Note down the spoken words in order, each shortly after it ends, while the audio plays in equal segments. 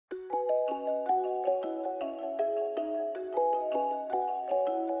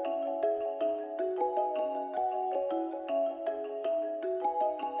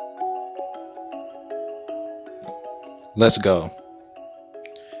Let's go.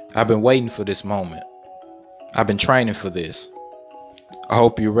 I've been waiting for this moment. I've been training for this. I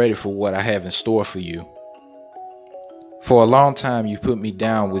hope you're ready for what I have in store for you. For a long time, you put me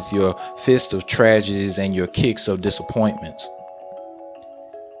down with your fists of tragedies and your kicks of disappointments.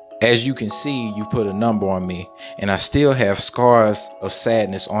 As you can see, you put a number on me, and I still have scars of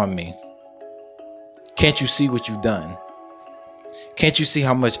sadness on me. Can't you see what you've done? Can't you see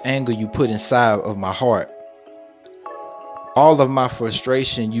how much anger you put inside of my heart? All of my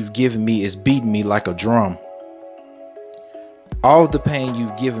frustration you've given me is beating me like a drum. All of the pain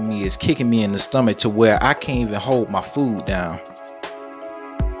you've given me is kicking me in the stomach to where I can't even hold my food down.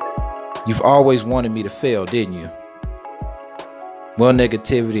 You've always wanted me to fail, didn't you? Well,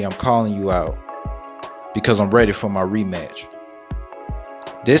 negativity, I'm calling you out because I'm ready for my rematch.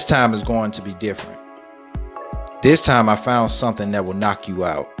 This time is going to be different. This time I found something that will knock you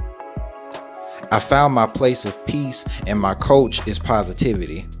out. I found my place of peace, and my coach is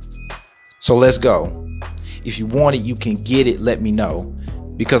positivity. So let's go. If you want it, you can get it. Let me know,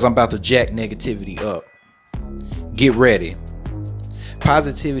 because I'm about to jack negativity up. Get ready.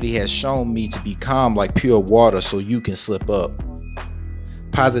 Positivity has shown me to be calm like pure water so you can slip up.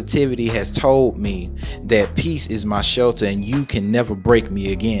 Positivity has told me that peace is my shelter and you can never break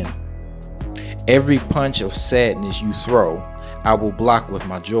me again. Every punch of sadness you throw, I will block with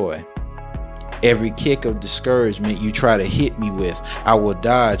my joy. Every kick of discouragement you try to hit me with, I will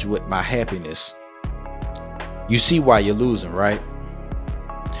dodge with my happiness. You see why you're losing, right?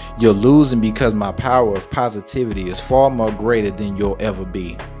 You're losing because my power of positivity is far more greater than you'll ever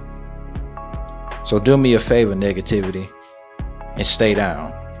be. So do me a favor, negativity, and stay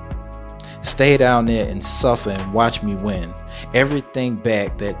down. Stay down there and suffer and watch me win everything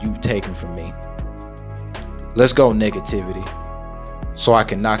back that you've taken from me. Let's go, negativity, so I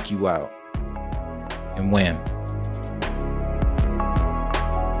can knock you out and win.